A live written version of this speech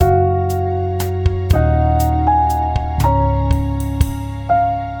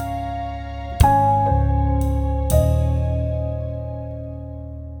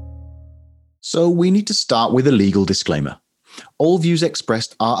So we need to start with a legal disclaimer. All views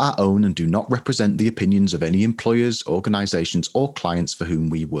expressed are our own and do not represent the opinions of any employers, organisations, or clients for whom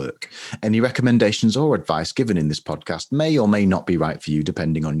we work. Any recommendations or advice given in this podcast may or may not be right for you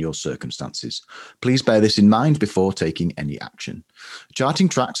depending on your circumstances. Please bear this in mind before taking any action. Charting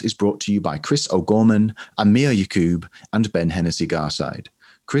Tracks is brought to you by Chris O'Gorman, Amir Yacoub, and Ben Hennessy Garside.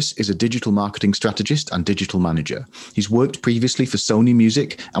 Chris is a digital marketing strategist and digital manager. He's worked previously for Sony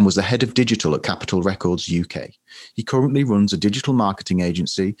Music and was the head of digital at Capitol Records UK. He currently runs a digital marketing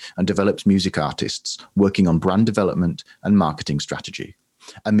agency and develops music artists, working on brand development and marketing strategy.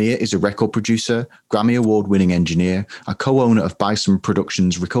 Amir is a record producer, Grammy Award-winning engineer, a co-owner of Bison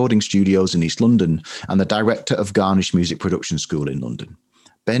Productions recording studios in East London, and the director of Garnish Music Production School in London.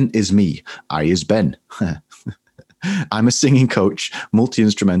 Ben is me. I is Ben. I'm a singing coach,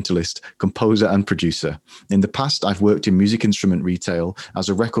 multi-instrumentalist, composer and producer. In the past, I've worked in music instrument retail as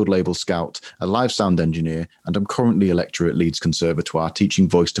a record label scout, a live sound engineer, and I'm currently a lecturer at Leeds Conservatoire, teaching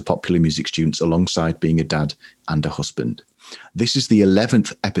voice to popular music students alongside being a dad and a husband. This is the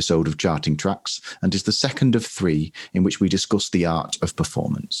 11th episode of Charting Tracks and is the second of 3 in which we discuss the art of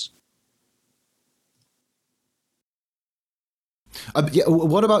performance.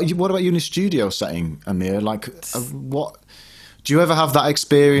 What about you in a studio setting, Amir? What do you ever have that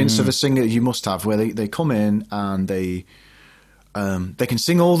experience of a singer? You must have, where they come in and they can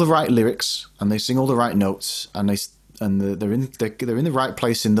sing all the right lyrics and they sing all the right notes and they're in the right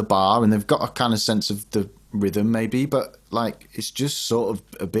place in the bar and they've got a kind of sense of the rhythm maybe, but like it's just sort of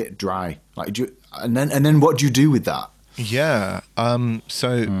a bit dry. And then what do you do with that? Yeah.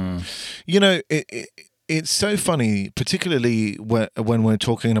 You know, it's so funny, particularly when we're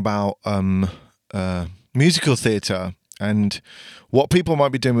talking about musical theatre and what people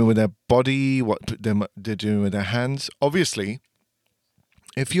might be doing with their body, what they're doing with their hands. Obviously,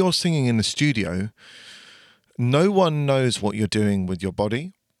 if you're singing in the studio, no one knows what you're doing with your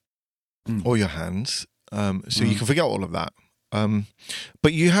body or your hands, so you can forget all of that.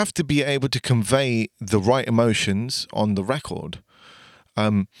 But you have to be able to convey the right emotions on the record.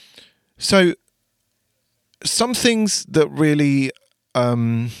 So some things that really,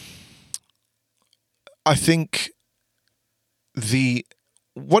 I think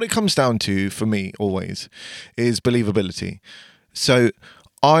what it comes down to for me always is believability. So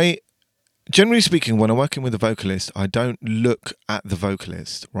generally speaking, when I'm working with a vocalist, I don't look at the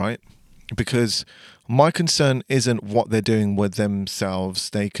vocalist, right? Because my concern isn't what they're doing with themselves.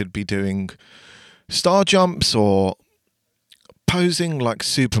 They could be doing star jumps or posing like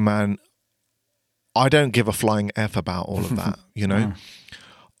Superman. I don't give a flying F about all of that, you know?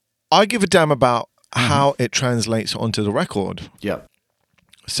 I give a damn about how it translates onto the record. Yeah.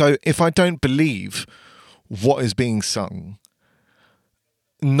 So if I don't believe what is being sung,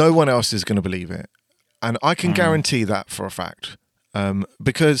 no one else is going to believe it. And I can guarantee that for a fact.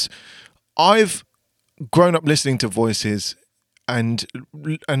 Because I've grown up listening to voices and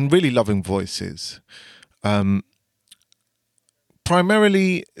really loving voices.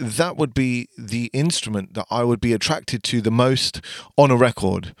 Primarily, that would be the instrument that I would be attracted to the most on a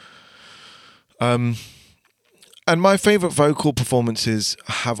record. And my favourite vocal performances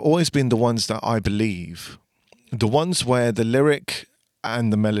have always been the ones that I believe. The ones where the lyric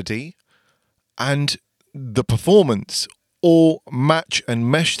and the melody and the performance all match and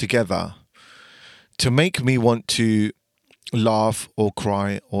mesh together to make me want to laugh or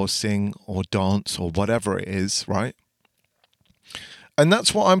cry or sing or dance or whatever it is, right? And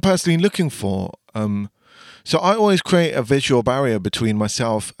that's what I'm personally looking for. So I always create a visual barrier between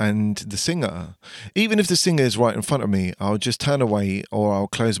myself and the singer. Even if the singer is right in front of me, I'll just turn away or I'll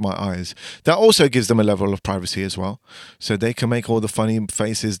close my eyes. That also gives them a level of privacy as well. So they can make all the funny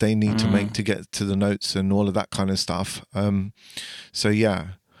faces they need to make to get to the notes and all of that kind of stuff. So yeah.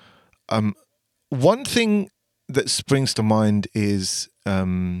 One thing that springs to mind is...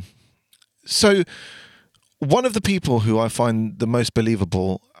 So one of the people who I find the most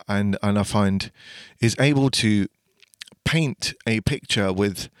believable and I find is able to paint a picture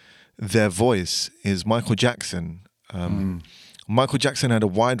with their voice is Michael Jackson. Michael Jackson had a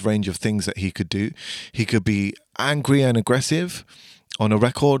wide range of things that he could do. He could be angry and aggressive on a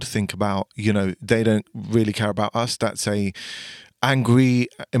record. Think about, They Don't Really Care About Us. That's a angry,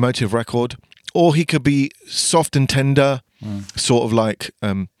 emotive record. Or he could be soft and tender, sort of like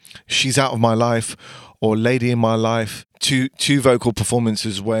She's Out of My Life or Lady in My Life. Two vocal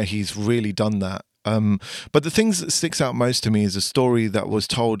performances where he's really done that. But the things that sticks out most to me is a story that was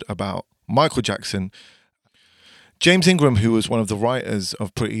told about Michael Jackson. James Ingram, who was one of the writers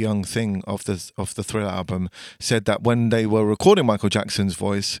of Pretty Young Thing of the Thriller album, said that when they were recording Michael Jackson's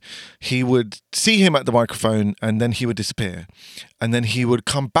voice, he would see him at the microphone and then he would disappear, and then he would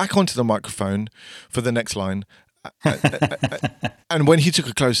come back onto the microphone for the next line. And when he took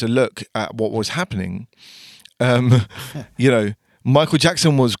a closer look at what was happening, Michael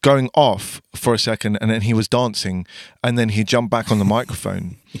Jackson was going off for a second, and then he was dancing, and then he jumped back on the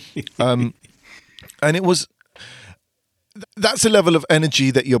microphone, and it was. That's a level of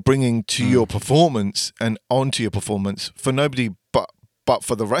energy that you're bringing to your performance and onto your performance for nobody but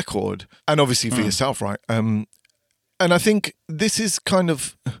for the record, and obviously for yourself, right? And I think this is kind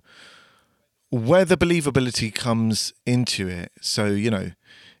of where the believability comes into it. So,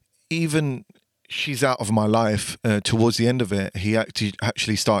 even She's Out of My Life, towards the end of it, he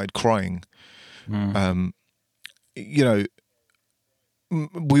actually started crying. We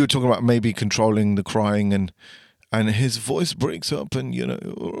were talking about maybe controlling the crying, and his voice breaks up, and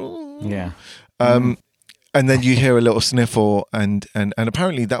and then you hear a little sniffle, and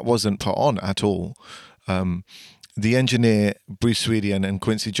apparently that wasn't put on at all. The engineer Bruce Sweetie and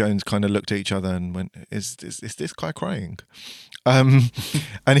Quincy Jones kind of looked at each other and went, "Is this guy crying?" And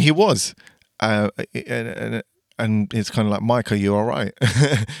he was, and it's kind of like, "Mike, are you all right?"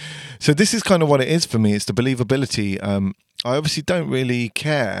 So this is kind of what it is for me. It's the believability. I obviously don't really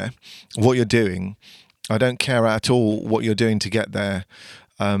care what you're doing. I don't care at all what you're doing to get there.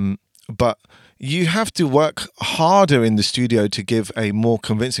 But you have to work harder in the studio to give a more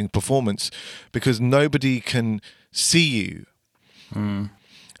convincing performance, because nobody can see you.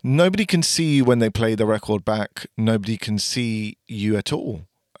 Nobody can see you when they play the record back. Nobody can see you at all.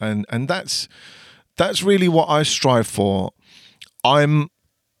 And that's really what I strive for. I'm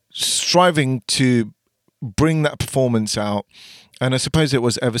striving to bring that performance out. And I suppose it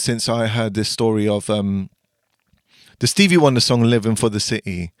was ever since I heard this story of the Stevie Wonder song "Living for the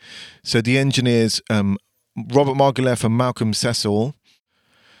City." So the engineers, Robert Margouleff and Malcolm Cecil,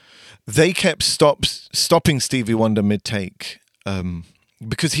 they kept stopping Stevie Wonder mid-take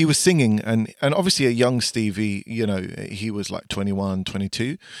because he was singing, and obviously a young Stevie, he was like 21,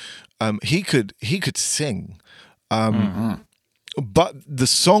 22. He could sing, but the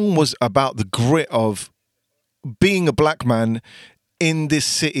song was about the grit of being a black man in this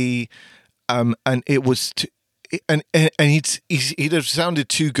city, and it was and he'd have sounded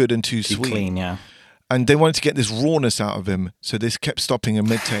too good and too sweet, clean, yeah. And they wanted to get this rawness out of him, so they kept stopping him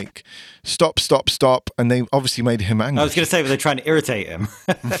mid-take. Stop, and they obviously made him angry. I was going to say, were they trying to irritate him?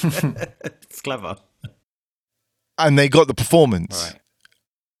 It's clever. And they got the performance. Right.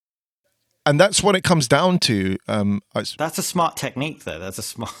 And that's what it comes down to. That's a smart technique, though. That's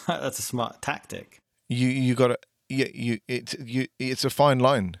a smart tactic. You got to. It's a fine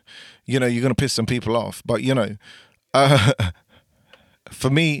line. You're going to piss some people off, but for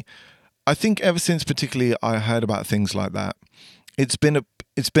me, I think ever since particularly I heard about things like that, it's been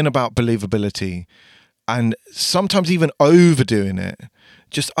about believability, and sometimes even overdoing it.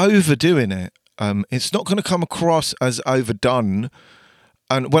 Just overdoing it. It's not going to come across as overdone.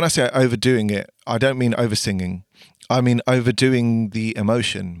 And when I say overdoing it, I don't mean over-singing. I mean overdoing the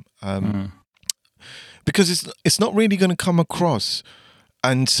emotion. Because it's not really going to come across.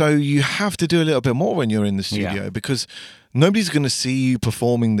 And so you have to do a little bit more when you're in the studio, because nobody's going to see you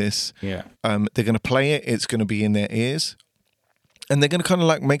performing this. Yeah. They're going to play it. It's going to be in their ears. And they're going to kind of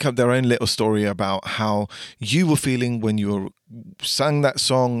like make up their own little story about how you were feeling when you sang that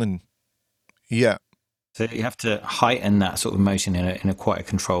song. And so you have to heighten that sort of emotion in a quite a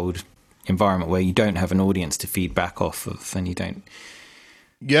controlled environment where you don't have an audience to feed back off of, and you don't.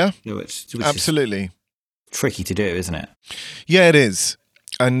 Yeah, which absolutely. Is tricky to do, isn't it? Yeah, it is.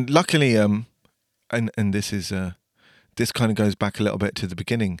 And luckily, and this is this kind of goes back a little bit to the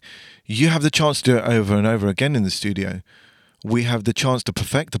beginning. You have the chance to do it over and over again in the studio. We have the chance to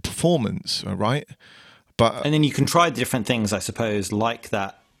perfect the performance, right? And then you can try different things, I suppose, like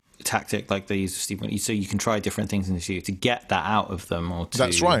that tactic, like they use Steve. So you can try different things in the studio to get that out of them, or to.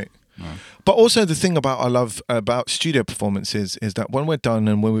 That's right. But also the thing I love about studio performances is that when we're done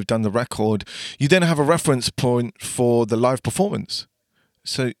and when we've done the record, you then have a reference point for the live performance.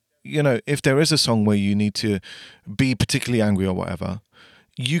 So, if there is a song where you need to be particularly angry or whatever,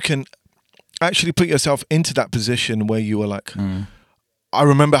 you can actually put yourself into that position where you were like, I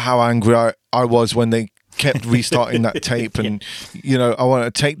remember how angry I was when they kept restarting that tape, and I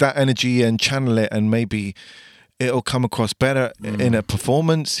want to take that energy and channel it, and maybe it'll come across better in a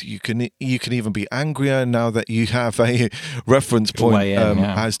performance. You can even be angrier now that you have a reference point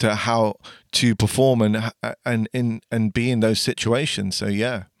as to how to perform and be in those situations. So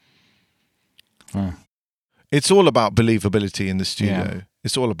It's all about believability in the studio. Yeah.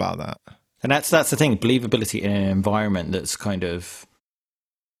 It's all about that. And that's the thing, believability in an environment that's kind of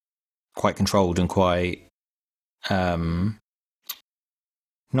quite controlled and quite not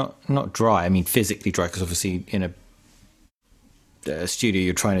dry. I mean, physically dry, because obviously in a studio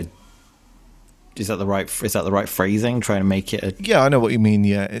you're trying to. Is that the right phrasing? Trying to make it. Yeah, I know what you mean.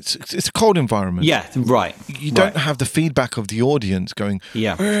 Yeah, it's a cold environment. Yeah, right. You don't have the feedback of the audience going.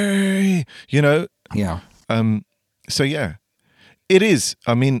 Yeah. Hey, you know. Yeah. So yeah, it is.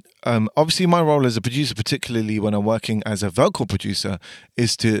 I mean, obviously, my role as a producer, particularly when I'm working as a vocal producer,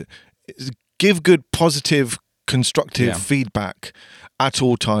 is to give good, positive, constructive feedback at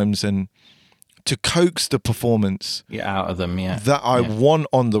all times and to coax the performance out of them, that I want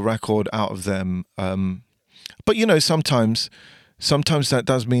on the record out of them. But you know, sometimes that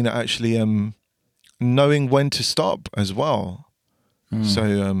does mean actually knowing when to stop as well.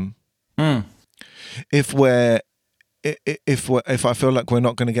 So if I feel like we're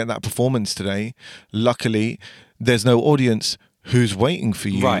not going to get that performance today, luckily there's no audience who's waiting for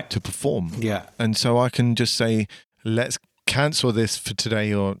you to perform. Yeah. And so I can just say, let's cancel this for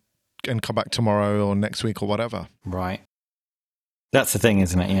today and come back tomorrow or next week or whatever. Right. That's the thing,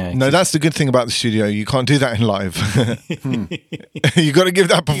 isn't it? Yeah. No, that's the good thing about the studio. You can't do that in live. You got to give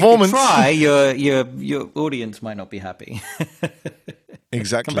that performance. You try. Your audience might not be happy.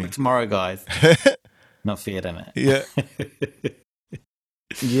 Exactly. Come back tomorrow, guys. Not feared in it. Yeah.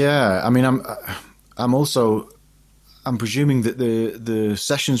 Yeah. I mean, I'm presuming that the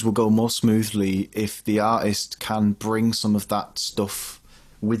sessions will go more smoothly if the artist can bring some of that stuff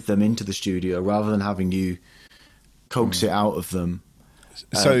with them into the studio rather than having you coax it out of them.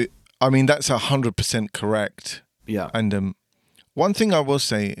 So, I mean, that's 100% correct. Yeah. And one thing I will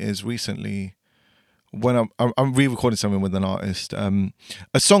say is recently, when I'm re-recording something with an artist, a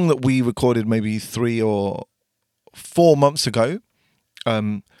song that we recorded maybe 3 or 4 months ago,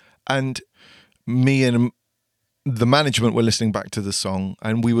 and me and the management were listening back to the song,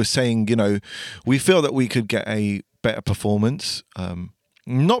 and we were saying, you know, we feel that we could get a better performance,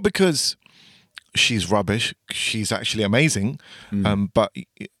 not because she's rubbish, she's actually amazing, but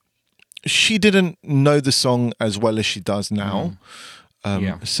she didn't know the song as well as she does now.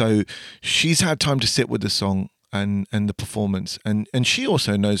 So she's had time to sit with the song and the performance, and she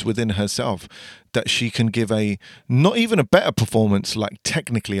also knows within herself that she can give a not even a better performance, like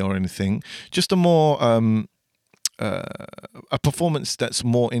technically or anything, just a more a performance that's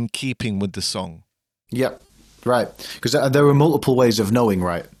more in keeping with the song. Yep, right. Because there are multiple ways of knowing,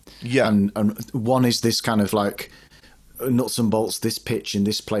 right? Yeah, and one is this kind of like nuts and bolts, this pitch in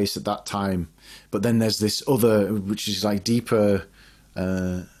this place at that time, but then there's this other which is like deeper.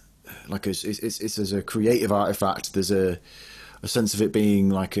 Like it's as a creative artifact. There's a sense of it being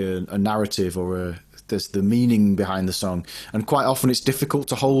like a narrative, or there's the meaning behind the song, and quite often it's difficult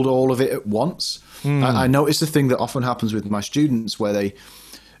to hold all of it at once. I notice the thing that often happens with my students where they,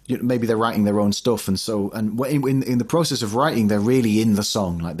 you know, maybe they're writing their own stuff, and in the process of writing, they're really in the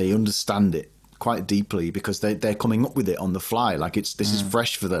song, like they understand it quite deeply because they're coming up with it on the fly, like this is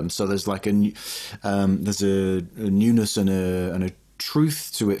fresh for them. So there's like there's a newness and a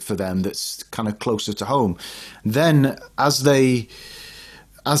truth to it for them that's kind of closer to home. Then as the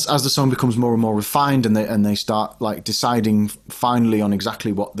song becomes more and more refined, and they start like deciding finally on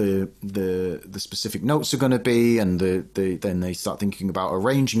exactly what the specific notes are going to be, and then they start thinking about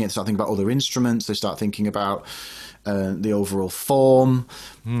arranging it, start thinking about other instruments, they start thinking about the overall form.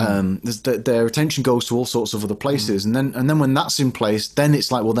 Their attention goes to all sorts of other places, and then when that's in place, then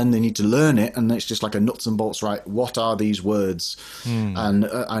it's like, well, then they need to learn it, and it's just like a nuts and bolts. Right, what are these words? And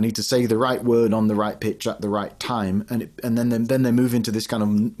I need to say the right word on the right pitch at the right time, and then they move into this kind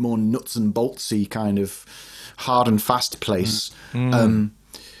of more nuts and boltsy kind of hard and fast place.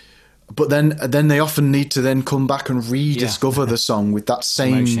 But then they often need to then come back and rediscover the song with that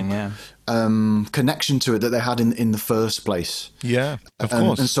same connection to it that they had in the first place. Yeah, of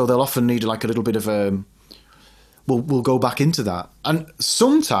course. And so they'll often need like a little bit of we'll go back into that. And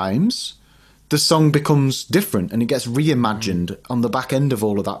sometimes the song becomes different and it gets reimagined on the back end of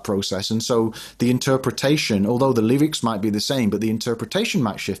all of that process. And so the interpretation, although the lyrics might be the same, but the interpretation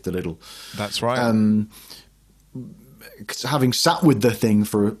might shift a little. That's right. Having sat with the thing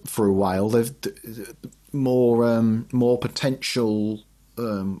for a while, there's more potential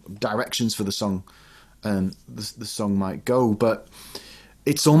directions for the song, and the song might go. But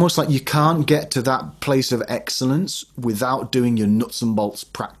it's almost like you can't get to that place of excellence without doing your nuts and bolts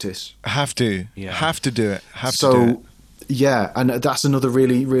practice. Have to do it. Yeah, and that's another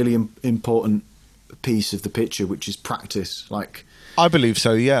really, really important piece of the picture, which is practice. Like, I believe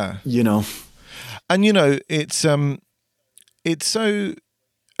so. Yeah, you know. And it's so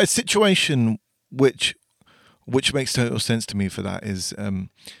a situation which makes total sense to me for that is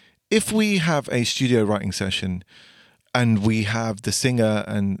if we have a studio writing session and we have the singer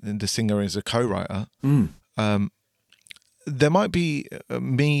and the singer is a co-writer, there might be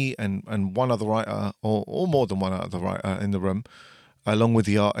me and one other writer or more than one other writer in the room along with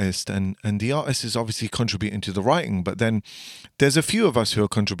the artist, and the artist is obviously contributing to the writing, but then there's a few of us who are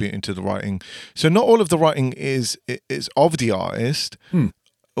contributing to the writing. So not all of the writing is of the artist.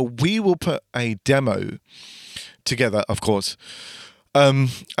 We will put a demo together, of course, and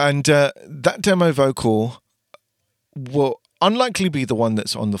that demo vocal will unlikely be the one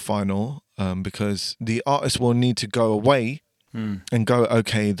that's on the final, because the artist will need to go away and go,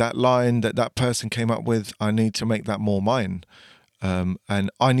 okay, that line that person came up with, I need to make that more mine.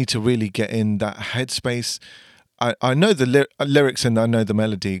 And I need to really get in that headspace. I know the lyrics and I know the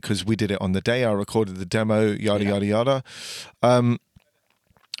melody because we did it on the day. I recorded the demo, yada, yada. And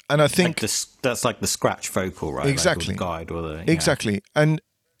I think... that's like the scratch vocal, right? Exactly. Like, or the guide or the... Yeah. Exactly. And,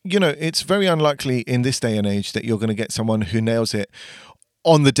 it's very unlikely in this day and age that you're going to get someone who nails it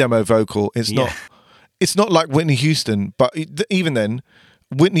on the demo vocal. It's not like Whitney Houston, but even then...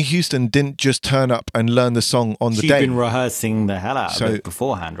 Whitney Houston didn't just turn up and learn the song on the day. She'd been rehearsing the hell out of it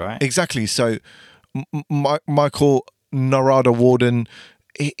beforehand, right? Exactly. So Michael Narada Warden,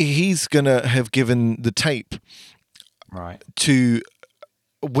 he's going to have given the tape to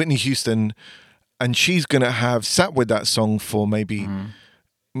Whitney Houston, and she's going to have sat with that song for maybe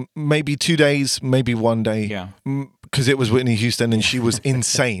 2 days, maybe 1 day. Yeah. Because it was Whitney Houston and she was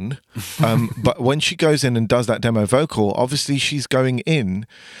insane. But when she goes in and does that demo vocal, obviously she's going in,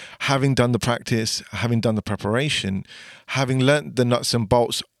 having done the practice, having done the preparation, having learnt the nuts and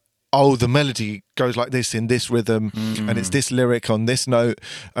bolts. Oh, the melody goes like this in this rhythm, and it's this lyric on this note.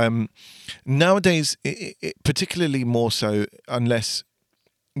 Nowadays, it particularly more so, unless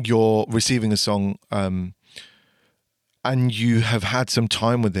you're receiving a song and you have had some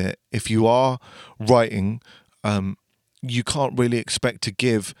time with it, if you are writing... you can't really expect to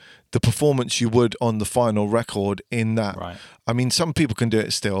give the performance you would on the final record in that. Right. I mean, some people can do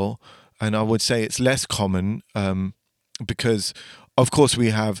it still, and I would say it's less common because, of course,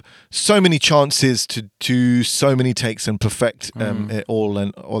 we have so many chances to do so many takes and perfect it all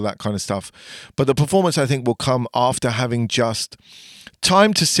and all that kind of stuff. But the performance, I think, will come after having just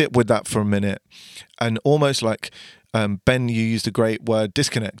time to sit with that for a minute and almost like, Ben, you used a great word,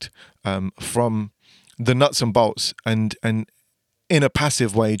 disconnect from the nuts and bolts and in a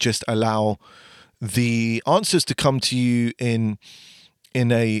passive way just allow the answers to come to you in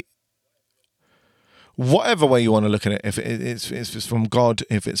a whatever way you want to look at it, if it's from God,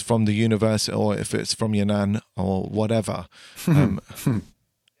 if it's from the universe, or if it's from your nan or whatever.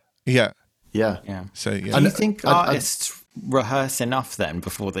 Yeah. So yeah. Do you think artists rehearse enough then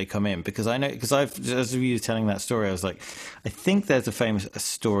before they come in? Because I know, as you were telling that story, I was like, I think there's a famous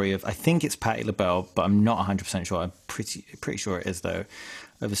story of, I think it's Patti LaBelle, but I'm not 100% sure. I'm pretty sure it is though,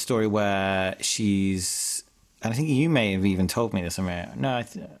 of a story where she's, and I think you may have even told me this. I'm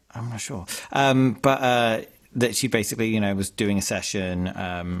not sure. But that she basically, was doing a session,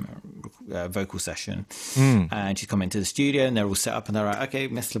 vocal session, and she's come into the studio and they're all set up and they're like, okay,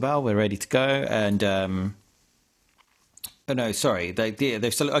 Miss LaBelle, we're ready to go. And, oh no, sorry.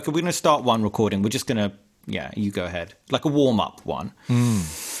 They've said, okay, we're going to start one recording. We're just going to, you go ahead. Like a warm-up one.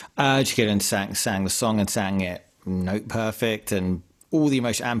 She came in and sang the song and sang it note perfect and all the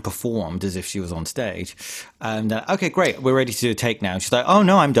emotion and performed as if she was on stage. And okay, great. We're ready to do a take now. And she's like, oh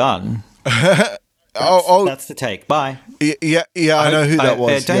no, I'm done. That's the take. Bye. Yeah. I know who that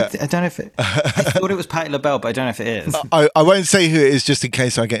was. I don't know if it. I thought it was Patti LaBelle, but I don't know if it is. I won't say who it is just in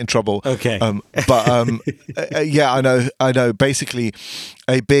case I get in trouble. Okay. Yeah, I know. Basically,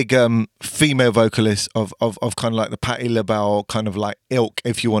 a big female vocalist of kind of like the Patti LaBelle kind of like ilk,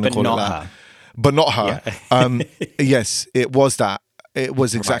 if you want to call it that. But not her. Yeah. Yes, it was that. It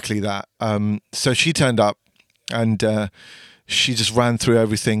was exactly that. So she turned up and. She just ran through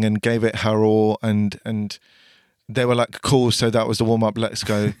everything and gave it her all, and they were like, cool, so that was the warm-up, let's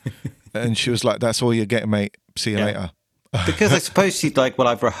go. And she was like, that's all you're getting, mate, see you later. Because I suppose she's like, well,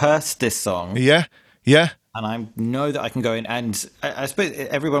 I've rehearsed this song. Yeah. And I know that I can go in, and I suppose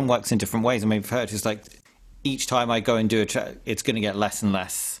everyone works in different ways. I mean, for her, it's like, each time I go and do a track, it's going to get less and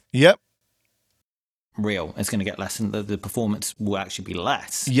less. Yep. Real. It's going to get less, and the performance will actually be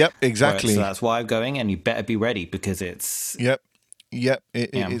less. Yep, exactly. So that's why I'm going, and you better be ready because it's. Yep. Yep,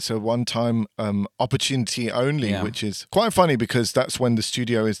 Yeah. it's a one-time opportunity only, Yeah. which is quite funny because that's when the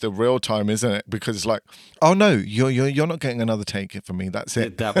studio is the real time, isn't it? Because it's like, oh no, you're not getting another take from me. That's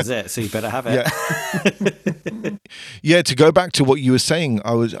it. That was it. So you better have it. Yeah. Yeah. To go back to what you were saying,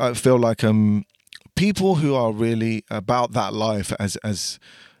 I feel like people who are really about that life, as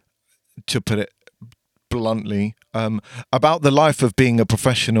to put it bluntly, about the life of being a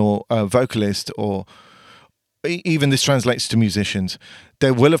professional vocalist, or even this translates to musicians.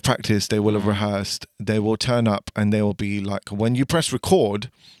 They will have practiced, they will have rehearsed, they will turn up, and they will be like, when you press record,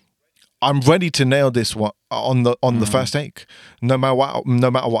 I'm ready to nail this one on the first take, no matter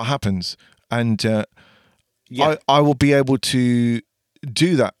what happens, and Yeah. I will be able to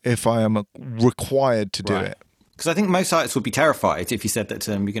do that if I am required to do Right. it. Because I think most artists would be terrified if you said that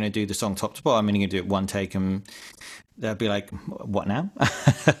to them, you're going to do the song top to bottom and you're going to do it one take, and they'd be like, what now?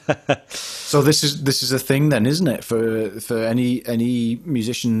 So this is a thing then, isn't it? For any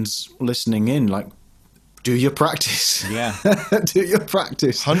musicians listening in, like, do your practice. Yeah. Do your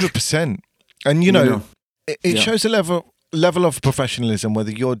practice. 100%. And you know, it Yeah. shows a level of professionalism,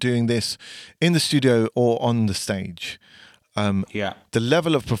 whether you're doing this in the studio or on the stage. Yeah. The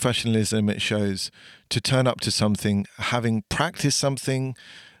level of professionalism it shows to turn up to something, having practiced something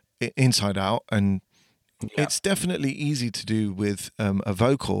inside out. And it's definitely easy to do with a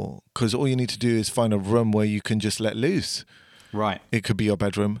vocal, because all you need to do is find a room where you can just let loose. Right. It could be your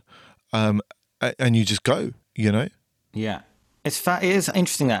bedroom, and you just go, you know? Yeah. It is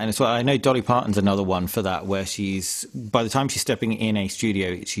interesting that, and it's I know Dolly Parton's another one for that, where she's, by the time she's stepping in a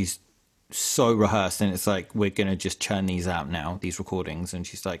studio, she's so rehearsed, and it's like, we're going to just churn these out now, these recordings, and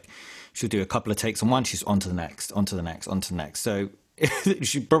she's like, she'll do a couple of takes on one, she's on to the next, on to the next, on to the next. So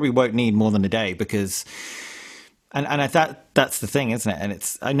she probably won't need more than a day, because and that's the thing, isn't it? And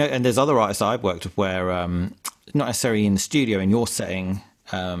it's, I know, and there's other artists I've worked with where not necessarily in the studio in your setting,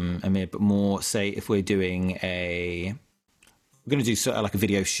 Amir, but more, say, if we're doing we're going to do sort of like a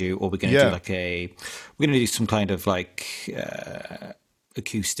video shoot, or we're going to do we're going to do some kind of like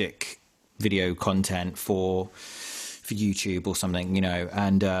acoustic video content for YouTube or something, you know,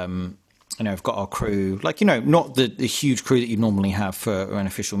 and you know, I've got our crew, like, you know, not the huge crew that you normally have for an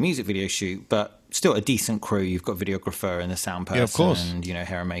official music video shoot, but still a decent crew. You've got videographer and the sound person, of course, and, you know,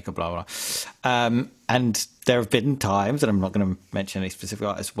 hair and makeup, blah blah. And there have been times, and I'm not going to mention any specific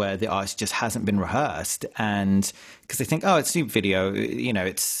artists, where the artist just hasn't been rehearsed, and because they think, oh, it's new video, you know,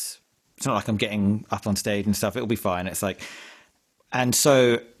 it's not like I'm getting up on stage and stuff, it'll be fine. It's like, and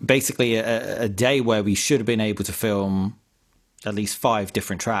so basically a day where we should have been able to film at least 5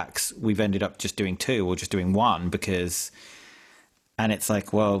 different tracks, we've ended up just doing 2 or just doing 1, because, and it's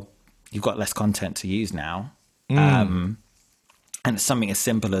like, well, you've got less content to use now. And it's something as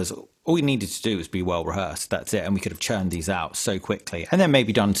simple as, all you needed to do was be well rehearsed. That's it. And we could have churned these out so quickly, and then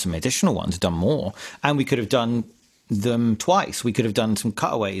maybe done some additional ones, done more, and we could have done them twice. We could have done some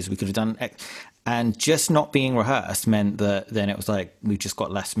cutaways. We could have done, and just not being rehearsed meant that then it was like, we've just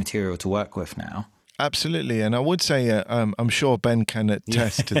got less material to work with now. Absolutely. And I would say, I'm sure Ben can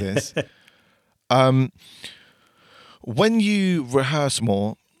attest to this. When you rehearse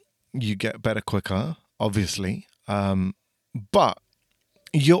more, you get better quicker, obviously. But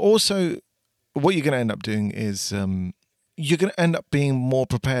you're also, what you're going to end up doing is you're going to end up being more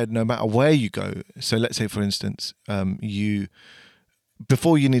prepared no matter where you go. So let's say, for instance,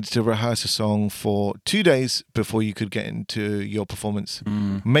 before you needed to rehearse a song for 2 days before you could get into your performance.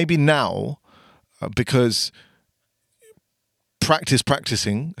 Maybe now, because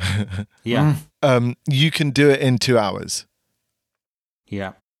practicing, Yeah. You can do it in 2 hours.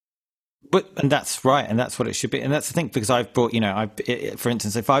 Yeah. And that's right, and that's what it should be, and that's the thing, because I've brought, you know, for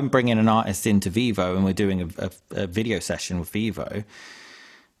instance, if I'm bringing an artist into Vevo and we're doing a video session with Vevo,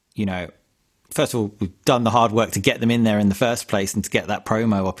 you know, first of all, we've done the hard work to get them in there in the first place and to get that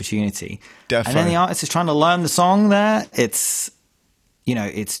promo opportunity. Definitely. And then the artist is trying to learn the song there. It's, you know,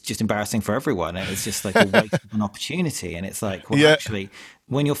 it's just embarrassing for everyone, and it's just like a waste of an opportunity. And it's like, well, actually,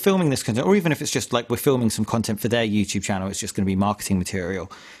 when you're filming this content, or even if it's just like we're filming some content for their YouTube channel, it's just going to be marketing material.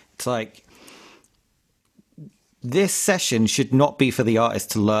 It's like, this session should not be for the artist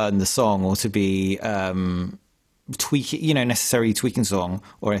to learn the song or to be tweaking, you know, necessarily tweaking song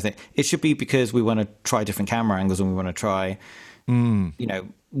or anything. It should be because we want to try different camera angles, and we want to try, you know,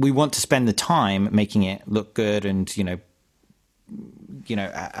 we want to spend the time making it look good, and, you know,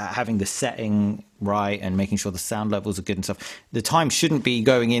 having the setting right and making sure the sound levels are good and stuff. The time shouldn't be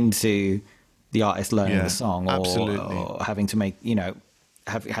going into the artist learning the song, or having to make, you know,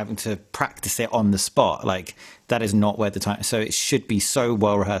 having to practice it on the spot. Like, that is not where the time. So it should be so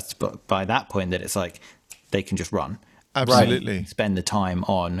well rehearsed, but by that point that it's like they can just run. Absolutely. spend the time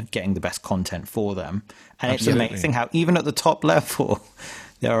on getting the best content for them. And Absolutely. It's amazing how even at the top level,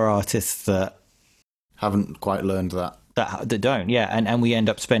 there are artists that haven't quite learned that. That don't, yeah. And we end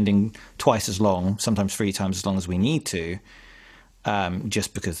up spending twice as long, sometimes 3 times as long as we need to,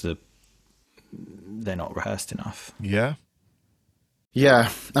 just because they're not rehearsed enough. Yeah. Yeah,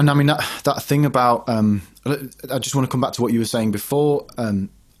 and I mean that thing about I just want to come back to what you were saying before,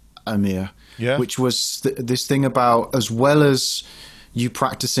 Amir. Yeah. Which was this thing about, as well as you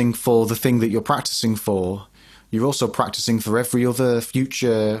practicing for the thing that you're practicing for, you're also practicing for every other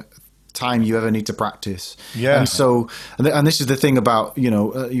future time you ever need to practice. Yeah. And so, and this is the thing about,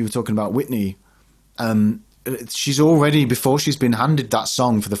 you were talking about Whitney. She's already, before she's been handed that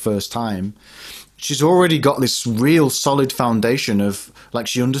song for the first time, she's already got this real solid foundation of, like,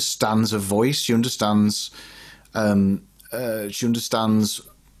 she understands her voice, she understands, I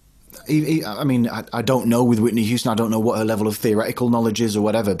mean, I don't know with Whitney Houston, I don't know what her level of theoretical knowledge is or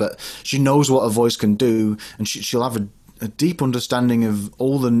whatever, but she knows what her voice can do, and she'll have a deep understanding of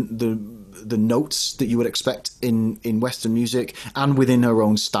all the notes that you would expect in Western music, and within her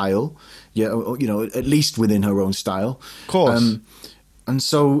own style. Yeah, at least within her own style. Of course. And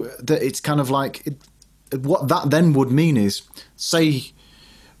so it's kind of like, what that then would mean is, say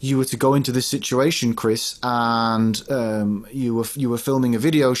you were to go into this situation, Chris, and you were filming a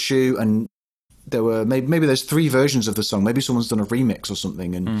video shoot, and there were maybe there's 3 versions of the song. Maybe someone's done a remix or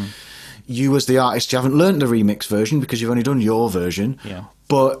something, and you as the artist, you haven't learned the remix version because you've only done your version. Yeah.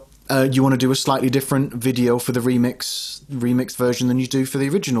 But you want to do a slightly different video for the remix version than you do for the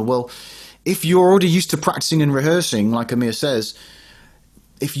original. Well, if you're already used to practicing and rehearsing, like Amir says,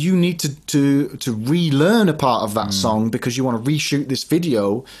 if you need to relearn a part of that song because you want to reshoot this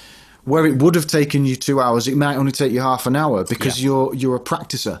video, where it would have taken you 2 hours, it might only take you half an hour because you're a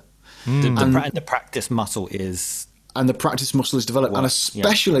practicer. The practice muscle is... And the practice muscle is developed. And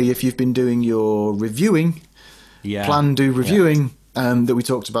especially if you've been doing your reviewing, plan, do reviewing, that we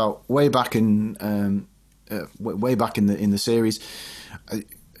talked about way back in the series,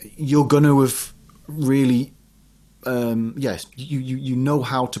 you're going to have really... yes, you know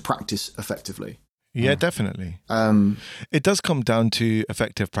how to practice effectively. Yeah, definitely. It does come down to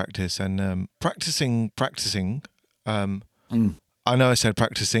effective practice and practicing. I know I said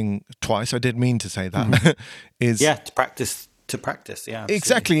practicing twice. I did mean to say that. To practice. Yeah, absolutely.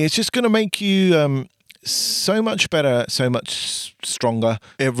 Exactly. It's just going to make you so much better, so much stronger.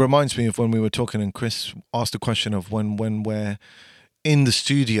 It reminds me of when we were talking and Chris asked the question of when we're in the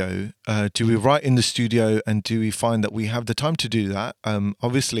studio, do we write in the studio, and do we find that we have the time to do that?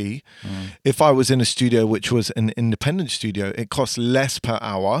 Obviously, if I was in a studio which was an independent studio, it costs less per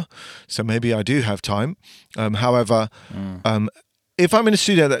hour, so maybe I do have time. However, if I'm in a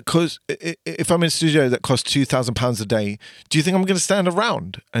studio that costs £2,000 a day, do you think I'm going to stand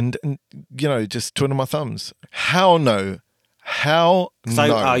around and just twiddle my thumbs? Hell no. No.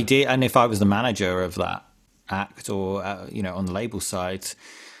 And if I was the manager of that act, or on the label side,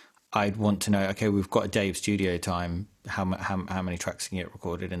 I'd want to know, okay, we've got a day of studio time, how many tracks can get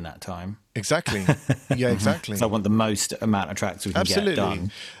recorded in that time? Exactly. Yeah, exactly. So I want the most amount of tracks we can get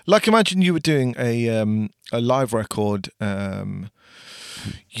done. Like, imagine you were doing a live record,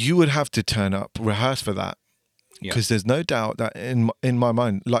 you would have to turn up, rehearse for that, because there's no doubt that in my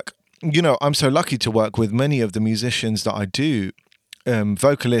mind, like, I'm so lucky to work with many of the musicians that I do,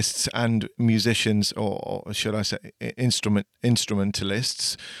 vocalists and musicians, or should I say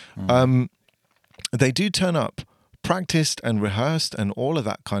instrumentalists. They do turn up practiced and rehearsed and all of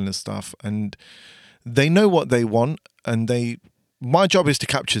that kind of stuff, and they know what they want, and my job is to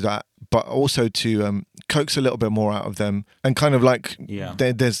capture that, but also to coax a little bit more out of them, and kind of like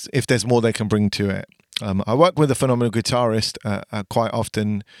if there's more they can bring to it. I work with a phenomenal guitarist quite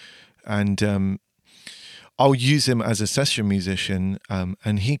often, and I'll use him as a session musician,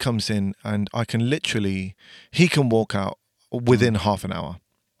 and he comes in, and he can walk out within half an hour.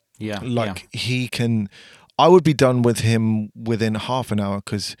 I would be done with him within half an hour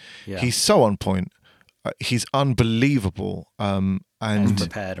because he's so on point. He's unbelievable. And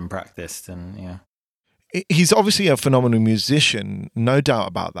prepared and practiced, and he's obviously a phenomenal musician, no doubt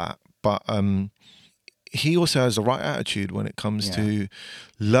about that. But he also has the right attitude when it comes to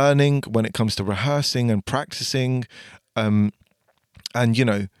learning, when it comes to rehearsing and practicing. And,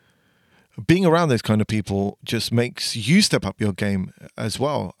 being around those kind of people just makes you step up your game as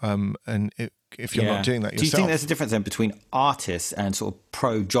well. And if you're not doing that yourself. Do you think there's a difference then between artists and sort of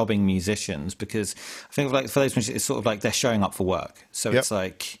pro jobbing musicians? Because I think like for those musicians, it's sort of like they're showing up for work. So it's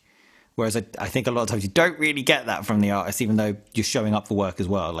like, whereas I think a lot of times you don't really get that from the artist, even though you're showing up for work as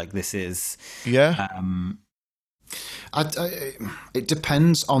well. Like this is, It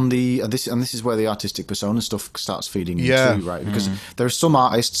depends on this is where the artistic persona stuff starts feeding in Yeah. too, right? Because there are some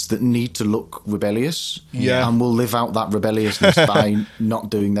artists that need to look rebellious, Yeah. and will live out that rebelliousness by not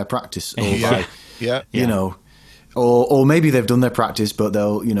doing their practice, or by Yeah. you know, or maybe they've done their practice, but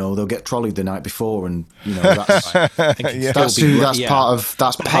they'll get trolleyed the night before, and that's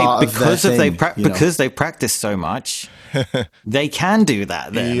that's part of their thing, because they practice so much. They can do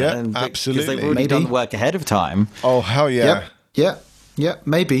that then. Yeah, and because absolutely. they've already done the work ahead of time. Oh, hell yeah. Yeah,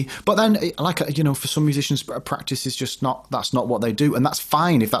 maybe. But then, like, for some musicians, practice is just that's not what they do. And that's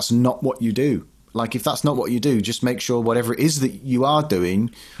fine if that's not what you do. Like, if that's not what you do, just make sure whatever it is that you are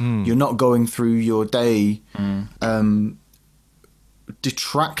doing, you're not going through your day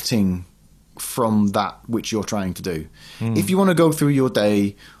detracting from that which you're trying to do. If you want to go through your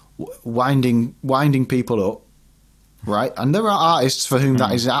day winding people up, right? And there are artists for whom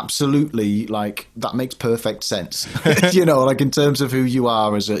that is absolutely, like, that makes perfect sense. Like, in terms of who you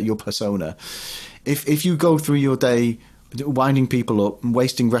are as your persona. If you go through your day winding people up and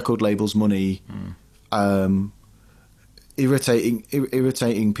wasting record labels' money,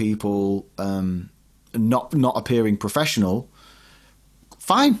 irritating people, not appearing professional,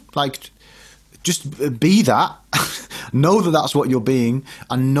 fine. Like, just be that. Know that that's what you're being,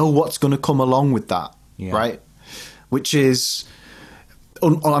 and know what's going to come along with that, right? Which is,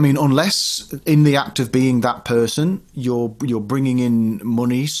 unless in the act of being that person, you're bringing in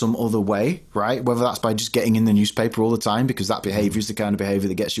money some other way, right? Whether that's by just getting in the newspaper all the time, because that behavior is the kind of behavior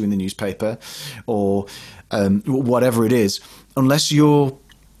that gets you in the newspaper, or whatever it is. Unless you're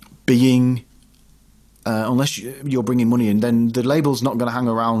bringing money in, then the label's not going to hang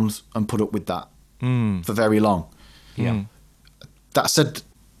around and put up with that for very long. Yeah. That said,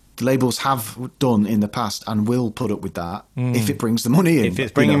 labels have done in the past and will put up with that if it brings the money in. If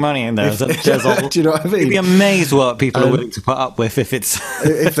it's bringing money in, do you know what I mean? You'd be amazed what people are willing to put up with if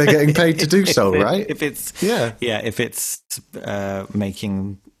they're getting paid to do so, right? If it's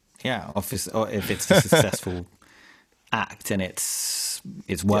making office, or if it's a successful act and it's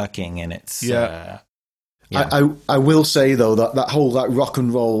working and it's I will say though that whole rock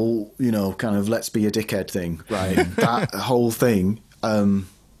and roll, kind of let's be a dickhead thing, right? That whole thing.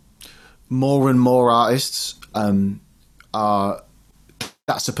 More and more artists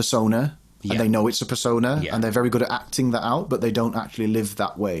that's a persona, and they know it's a persona, and they're very good at acting that out, but they don't actually live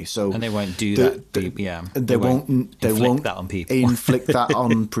that way. So and they won't do that. They won't inflict that on people. Inflict that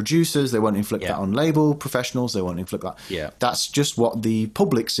on producers. They won't inflict that on label professionals. They won't inflict that. Yeah, that's just what the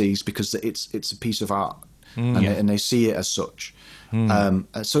public sees because it's a piece of art, and they see it as such. So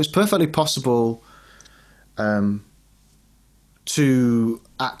it's perfectly possible to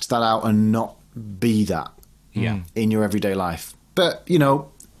act that out and not be that in your everyday life. But,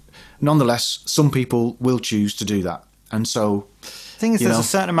 nonetheless, some people will choose to do that. And so... The thing is, there's a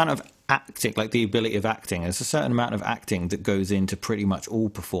certain amount of acting, like the ability of acting. There's a certain amount of acting that goes into pretty much all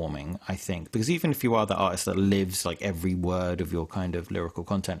performing, I think. Because even if you are the artist that lives like every word of your kind of lyrical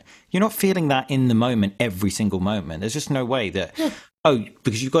content, you're not feeling that in the moment, every single moment. There's just no way that,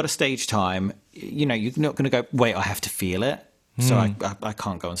 because you've got a stage time, you're not going to go, wait, I have to feel it. So I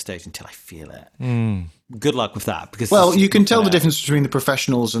can't go on stage until I feel it. Good luck with that. Because you can tell the difference between the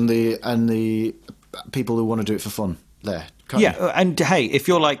professionals and the people who want to do it for fun. There, can't you? And hey, if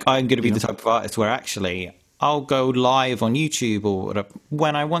you're like, I'm going to be the type of artist where actually I'll go live on YouTube or whatever,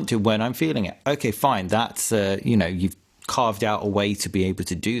 when I want to, when I'm feeling it. Okay, fine. That's you've carved out a way to be able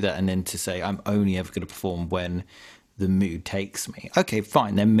to do that, and then to say I'm only ever going to perform when the mood takes me. Okay,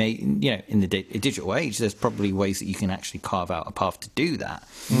 fine. Then in the digital age, there's probably ways that you can actually carve out a path to do that.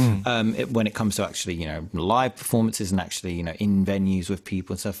 When it comes to actually, live performances and actually, in venues with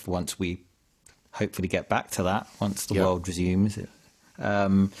people and stuff. Once we hopefully get back to that, once the world resumes it.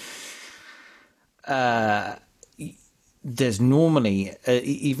 There's normally,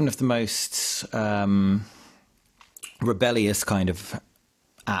 even if the most rebellious kind of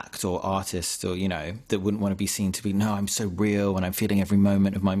act or artist, or that wouldn't want to be seen to be, no, I'm so real and I'm feeling every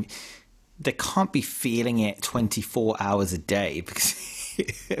moment of my, they can't be feeling it 24 hours a day, because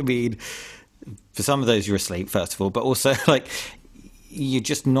I mean, for some of those you're asleep, first of all, but also like you're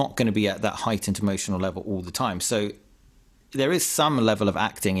just not going to be at that heightened emotional level all the time. So there is some level of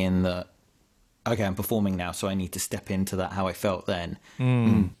acting in the, okay, I'm performing now, so I need to step into that, how I felt then,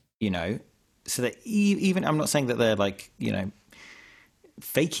 so that even, I'm not saying that they're like,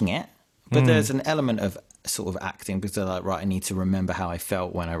 faking it, but there's an element of sort of acting, because they're like, right, I need to remember how I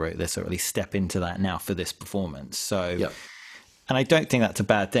felt when I wrote this, or at least step into that now for this performance. So, and I don't think that's a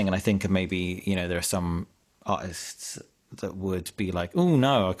bad thing. And I think maybe, there are some artists that would be like, oh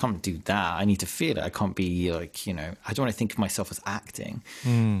no, I can't do that. I need to feel it. I can't be like, I don't want to think of myself as acting.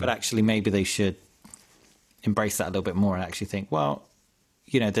 But actually, maybe they should embrace that a little bit more and actually think, well,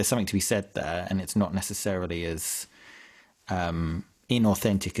 there's something to be said there, and it's not necessarily as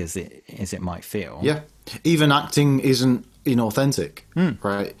inauthentic as it might feel. Yeah, even acting isn't inauthentic,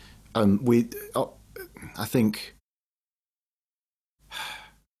 right? I think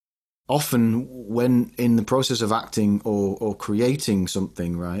often when in the process of acting or creating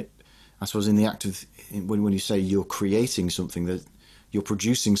something, right? I suppose in the act of when you say you're creating something, that you're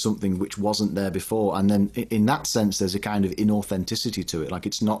producing something which wasn't there before, and then in that sense there's a kind of inauthenticity to it, like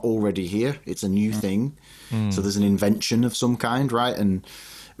it's not already here, it's a new thing. So there's an invention of some kind, right? And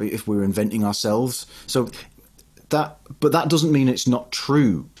if we're inventing ourselves, but that doesn't mean it's not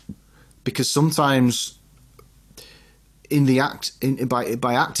true, because sometimes in the act,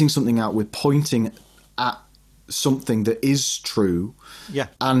 by acting something out, we're pointing at something that is true. Yeah.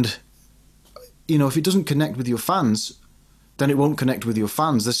 And if it doesn't connect with your fans, then it won't connect with your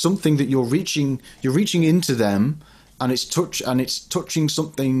fans. There's something that you're reaching into them, and it's touching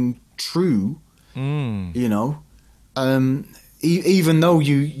something true. Even though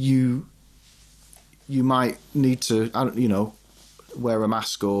you might need to, wear a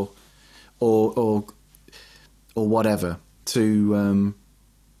mask or whatever to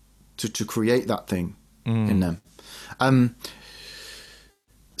create that thing in them.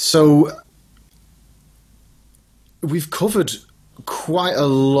 So we've covered quite a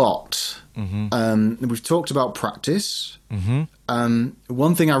lot. We've talked about practice.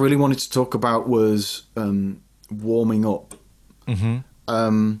 One thing I really wanted to talk about was warming up.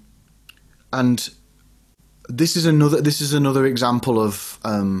 And this is another example of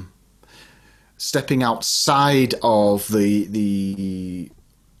stepping outside of the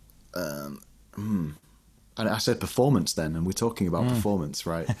and I said performance then, and we're talking about performance,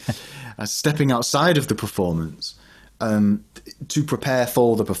 right? Stepping outside of the performance to prepare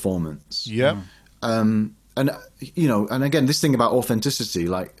for the performance. Yeah. And again, this thing about authenticity,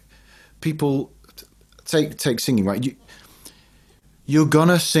 like people take singing, right? You're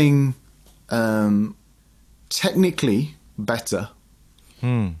gonna sing technically better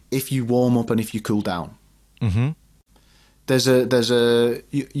if you warm up and if you cool down. You're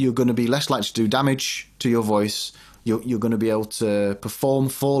going to be less likely to do damage to your voice. You're going to be able to perform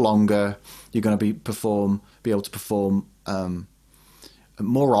for longer. You're going to be able to perform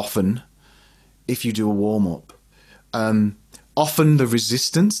more often if you do a warm up. Often the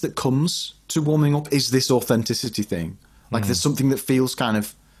resistance that comes to warming up is this authenticity thing. Like there's something that feels kind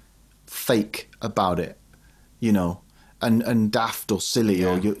of fake about it, and daft or silly,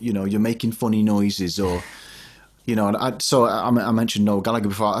 or you're making funny noises, or I mentioned Noel Gallagher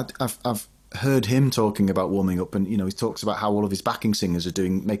before. I've heard him talking about warming up, and he talks about how all of his backing singers are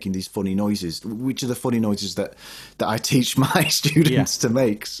making these funny noises, which are the funny noises that I teach my students to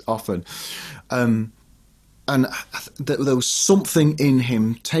make often. And there was something in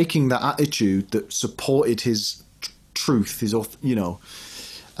him taking that attitude that supported his truth, his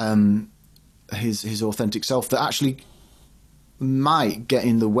authentic self, that actually might get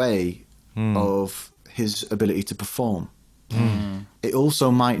in the way of his ability to perform. It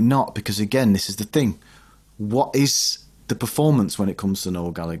also might not, because again, this is the thing. What is the performance when it comes to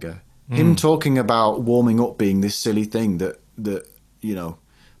Noel Gallagher? Him talking about warming up being this silly thing that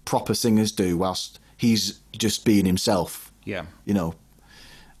proper singers do whilst he's just being himself. Yeah.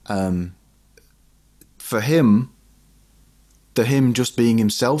 For him, the him just being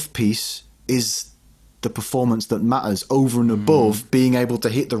himself piece is the performance that matters, over and above being able to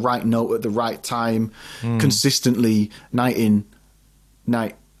hit the right note at the right time consistently, night in,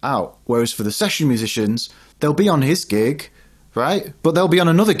 night out. Whereas for the session musicians, they'll be on his gig, right? But they'll be on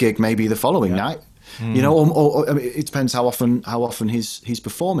another gig maybe the following night. Or I mean, it depends how often he's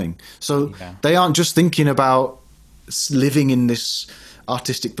performing. So they aren't just thinking about living in this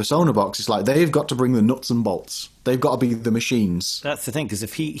artistic persona box. It's like they've got to bring the nuts and bolts. They've got to be the machines. That's the thing, because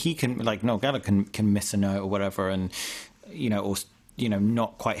if he can, like Noel Gallagher can miss a note or whatever, and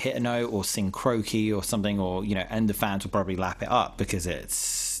not quite hit a note or sing croaky or something, or and the fans will probably lap it up because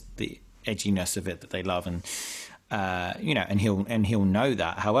it's the edginess of it that they love, and and he'll know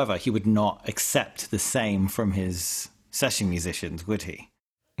that. However, he would not accept the same from his session musicians, would he?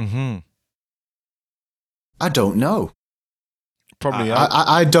 I don't know. Probably.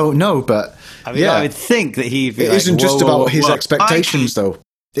 I don't know, but I mean, I would think that it isn't just about his expectations, though.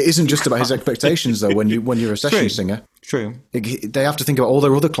 It isn't just about his expectations, though. When you're a session singer, True. they have to think about all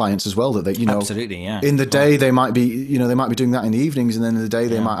their other clients as well. That they, Absolutely, yeah. In the day they might be, they might be doing that in the evenings, and then in the day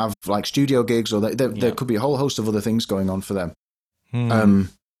they might have like studio gigs, or there could be a whole host of other things going on for them. And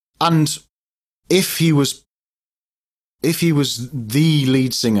if he was the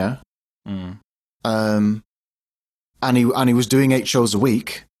lead singer, and he was doing 8 shows a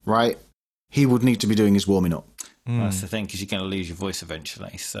week, right? He would need to be doing his warming up. Well, that's the thing, because you're going to lose your voice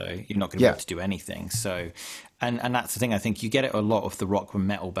eventually, so you're not going to be able to do anything. So, and that's the thing. I think you get it a lot of the rock and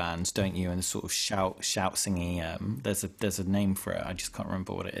metal bands, don't you? And the sort of shout singing. There's a name for it. I just can't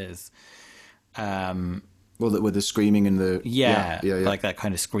remember what it is. Well, with the screaming and the like that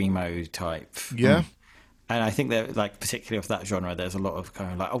kind of screamo type. Yeah. And I think that, like, particularly of that genre, there's a lot of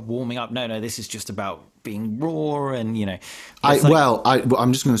kind of like, warming up. No, this is just about being raw, and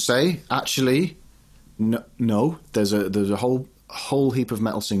I'm just going to say, actually. No, there's a whole heap of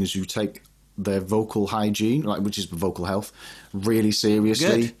metal singers who take their vocal hygiene, which is vocal health, really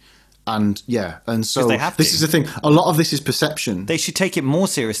seriously. Good. And so this is the thing. A lot of this is perception. They should take it more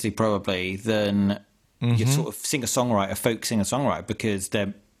seriously, probably, than your sort of singer-songwriter, folk singer-songwriter, because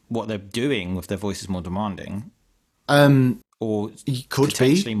what they're doing with their voice is more demanding. Or could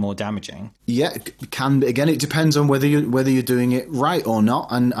potentially more damaging. Yeah, it can be. Again, it depends on whether you're doing it right or not,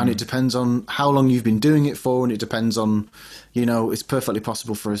 and it depends on how long you've been doing it for, and it depends on, it's perfectly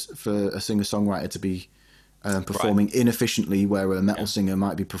possible for a singer-songwriter to be performing inefficiently, where a metal singer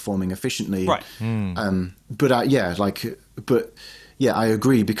might be performing efficiently. Right. But I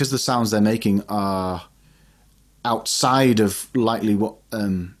agree, because the sounds they're making are outside of likely what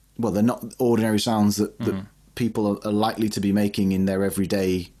they're not ordinary sounds that people are likely to be making in their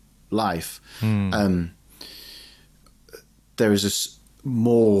everyday life. There is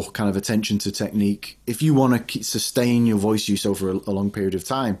more kind of attention to technique. If you want to sustain your voice use over a long period of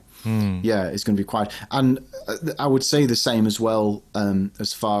time, it's going to be quiet. And I would say the same as well,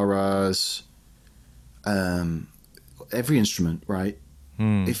 as far as every instrument, right?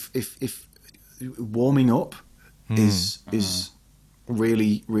 If warming up is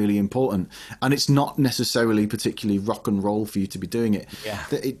really, really important, and it's not necessarily particularly rock and roll for you to be doing it.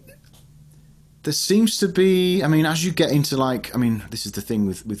 There seems to be, as you get into this is the thing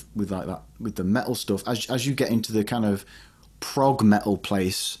with like that, with the metal stuff, as you get into the kind of prog metal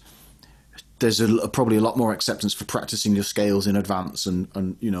place, there's probably a lot more acceptance for practicing your scales in advance, and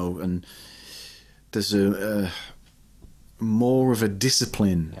there's a more of a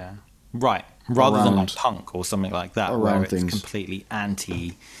discipline. Yeah. Right. Rather than like punk or something like that, where it's completely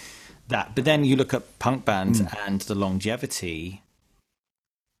anti that. But then you look at punk bands and the longevity,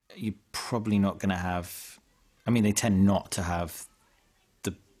 you're probably not going to have... they tend not to have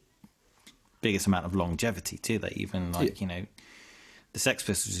the biggest amount of longevity, do they? Even the Sex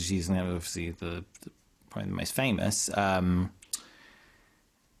Pistols is using them, obviously probably the most famous.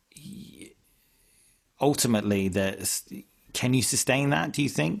 Ultimately, there's... Can you sustain that, do you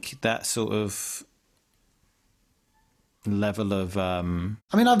think? That sort of level of... I've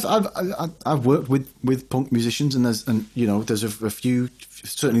worked with punk musicians, and there's a few,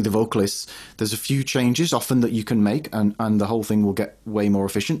 certainly the vocalists, there's a few changes often that you can make, and the whole thing will get way more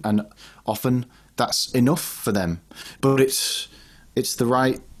efficient, and often that's enough for them. But it's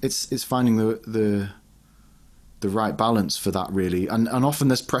finding the right balance for that, really. And often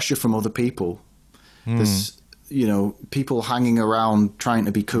there's pressure from other people. There's people hanging around trying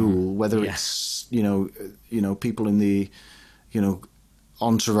to be cool, whether it's people in the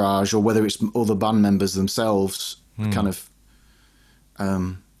entourage, or whether it's other band members themselves, kind of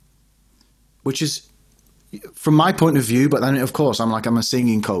which is, from my point of view, but then of course I'm a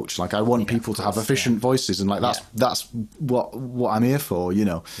singing coach, I want people to have efficient voices, and that's what I'm here for,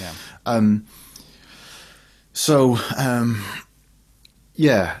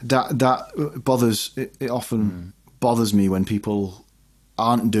 that bothers. It often bothers me when people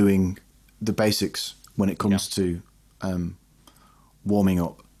aren't doing the basics when it comes to warming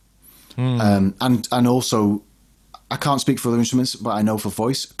up, and also, I can't speak for other instruments, but I know for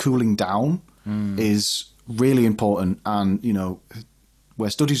voice, cooling down is really important. And where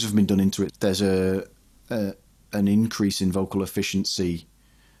studies have been done into it, there's an increase in vocal efficiency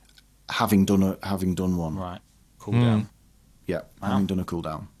having done one. Right, cool down. Yeah, having done a cool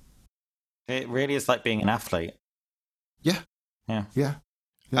down. It really is like being an athlete. Yeah.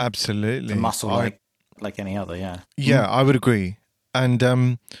 Absolutely. A muscle like any other, Yeah, I would agree. And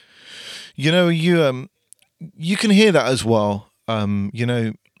you can hear that as well.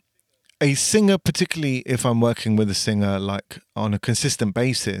 A singer, particularly if I'm working with a singer on a consistent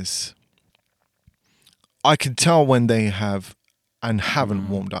basis, I can tell when they have and haven't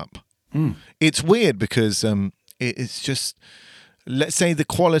warmed up. It's weird because it's just, let's say the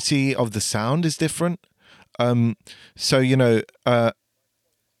quality of the sound is different. So, you know,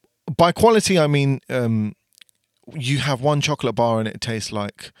 by quality, I mean, you have one chocolate bar and it tastes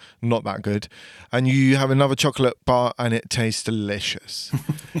like not that good, and you have another chocolate bar and it tastes delicious.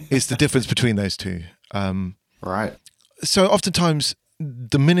 It's the difference between those two. Right. So oftentimes,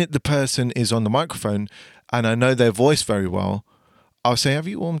 the minute the person is on the microphone and I know their voice very well, I'll say, have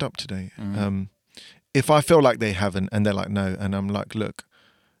you warmed up today? If I feel like they haven't and they're like, no, and I'm like, look,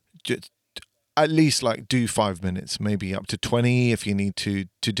 just at least like do 5 minutes, maybe up to 20 if you need to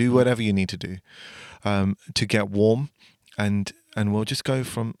do whatever you need to do to get warm, and we'll just go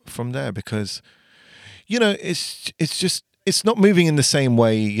from there, because, you know, it's just, it's not moving in the same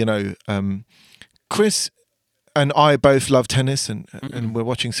way. You know, Chris and I both love tennis, and we're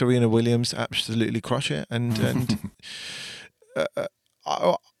watching Serena Williams absolutely crush it. And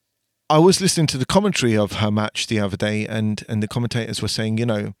I was listening to the commentary of her match the other day, and the commentators were saying, you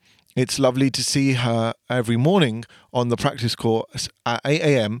know, it's lovely to see her every morning on the practice court at 8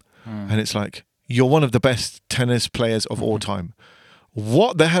 a.m. And it's like, you're one of the best tennis players of all time.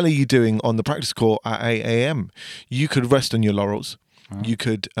 What the hell are you doing on the practice court at 8 a.m.? You could rest on your laurels. You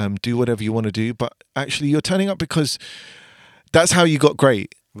could do whatever you want to do, but actually you're turning up because that's how you got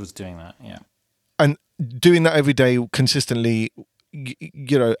great. Was doing that, yeah. And doing that every day consistently,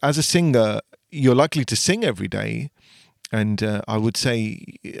 you know, as a singer, you're likely to sing every day. And I would say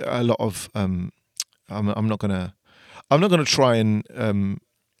a lot of, I'm not gonna try and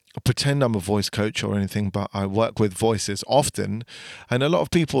pretend I'm a voice coach or anything, but I work with voices often, and a lot of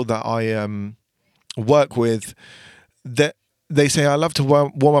people that I work with, that they say, I love to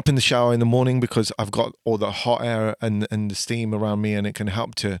warm up in the shower in the morning because I've got all the hot air and the steam around me, and it can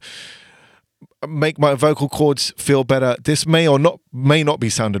help to make my vocal cords feel better. This may not be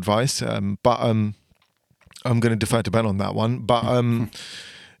sound advice, but I'm going to defer to Ben on that one. But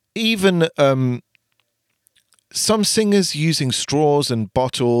even some singers using straws and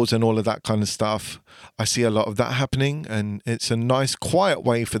bottles and all of that kind of stuff, I see a lot of that happening, and it's a nice quiet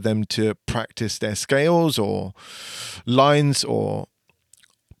way for them to practice their scales or lines or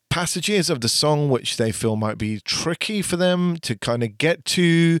passages of the song which they feel might be tricky for them to kind of get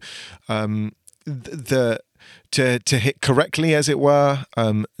to to hit correctly, as it were.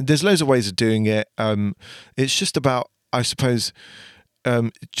 There's loads of ways of doing it. It's just about, I suppose,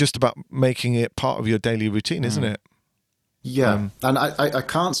 just about making it part of your daily routine, isn't it? Yeah, and I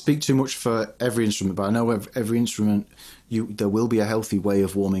can't speak too much for every instrument, but I know every instrument, there will be a healthy way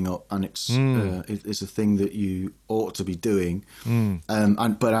of warming up, and it's a thing that you ought to be doing.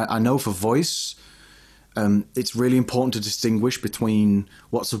 But I know for voice, it's really important to distinguish between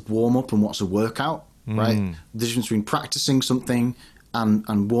what's a warm up and what's a workout. Right, the difference between practicing something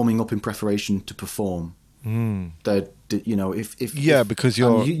and warming up in preparation to perform. That, you know, because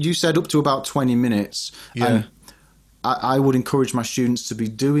you said up to about 20 minutes. Yeah. And I would encourage my students to be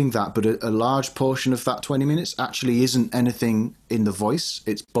doing that, but a large portion of that 20 minutes actually isn't anything in the voice.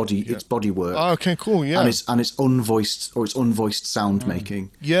 It's body work. Oh, okay, cool. Yeah. And it's unvoiced, or it's unvoiced sound making.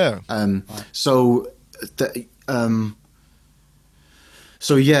 Yeah.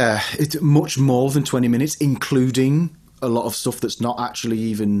 So yeah, it's much more than 20 minutes, including a lot of stuff that's not actually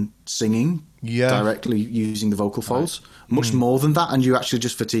even singing directly using the vocal folds. Much more than that, and you're actually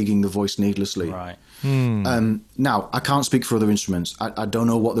just fatiguing the voice needlessly. Right. Now, I can't speak for other instruments. I don't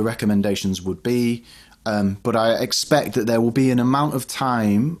know what the recommendations would be, but I expect that there will be an amount of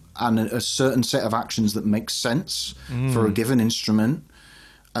time and a certain set of actions that make sense for a given instrument.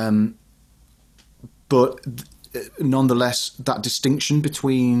 But nonetheless, that distinction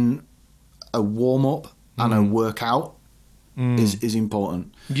between a warm-up and a workout is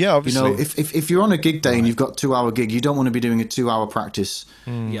important. Yeah, obviously. You know, if you're on a gig day and you've got a 2-hour gig, you don't want to be doing a 2-hour practice.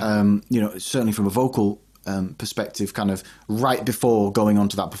 You know, certainly from a vocal perspective, kind of right before going on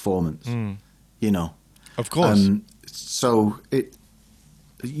to that performance. You know, of course. So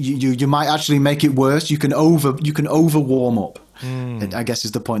you might actually make it worse. You can over warm up. I guess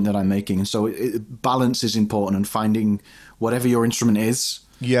is the point that I'm making. And so balance is important, and finding whatever your instrument is.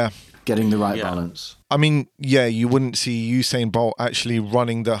 Yeah. Getting the right balance. I mean, yeah, you wouldn't see Usain Bolt actually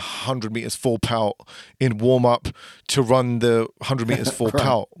running the 100 meters full pelt in warm up to run the 100 meters full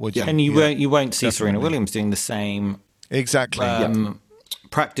pelt, would you? And you won't see Serena Williams doing the same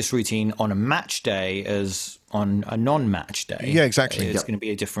practice routine on a match day as on a non-match day. Yeah, exactly. It's going to be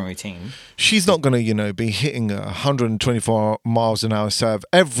a different routine. She's not going to, you know, be hitting 124 miles an hour serve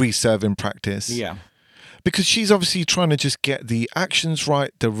every serve in practice. Yeah. because she's obviously trying to just get the actions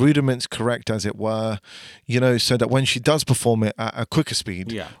right, the rudiments correct, as it were, so that when she does perform it at a quicker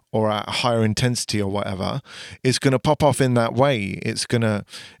speed or at a higher intensity or whatever, it's going to pop off in that way.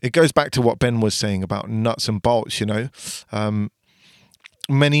 It goes back to what Ben was saying about nuts and bolts,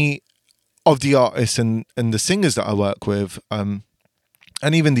 many of the artists and the singers that I work with, and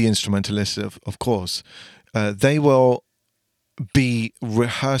even the instrumentalists, of course, they will be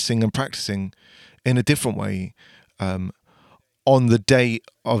rehearsing and practicing in a different way. On the day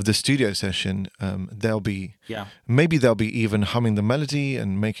of the studio session, they'll be even humming the melody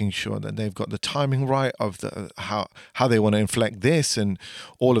and making sure that they've got the timing right of how they want to inflect this and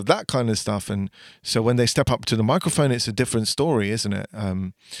all of that kind of stuff. And so when they step up to the microphone, it's a different story, isn't it?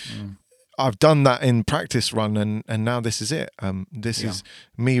 I've done that in practice run, and now this is it. This is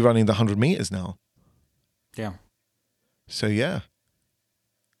me running the 100 meters now. Yeah. So yeah,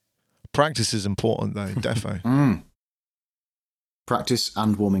 practice is important though, defo. Practice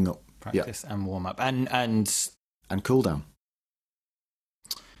and warming up. Practice and warm up, and cool down.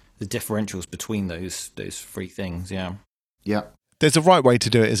 The differentials between those three things. Yeah. Yeah. There's a right way to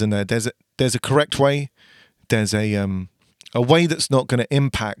do it, isn't there? There's a correct way. There's a way that's not going to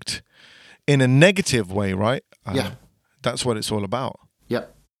impact in a negative way, right? That's what it's all about.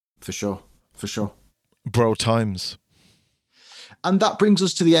 Yep, for sure. Bro times. And that brings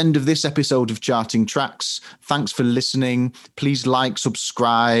us to the end of this episode of Charting Tracks. Thanks for listening. Please like,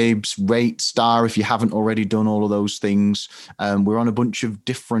 subscribe, rate, star if you haven't already done all of those things. We're on a bunch of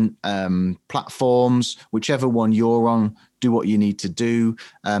different platforms. Whichever one you're on, do what you need to do.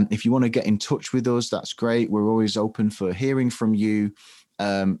 If you want to get in touch with us, that's great. We're always open for hearing from you.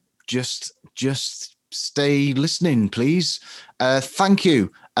 Just stay listening, please. Thank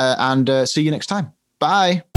you, and see you next time. Bye.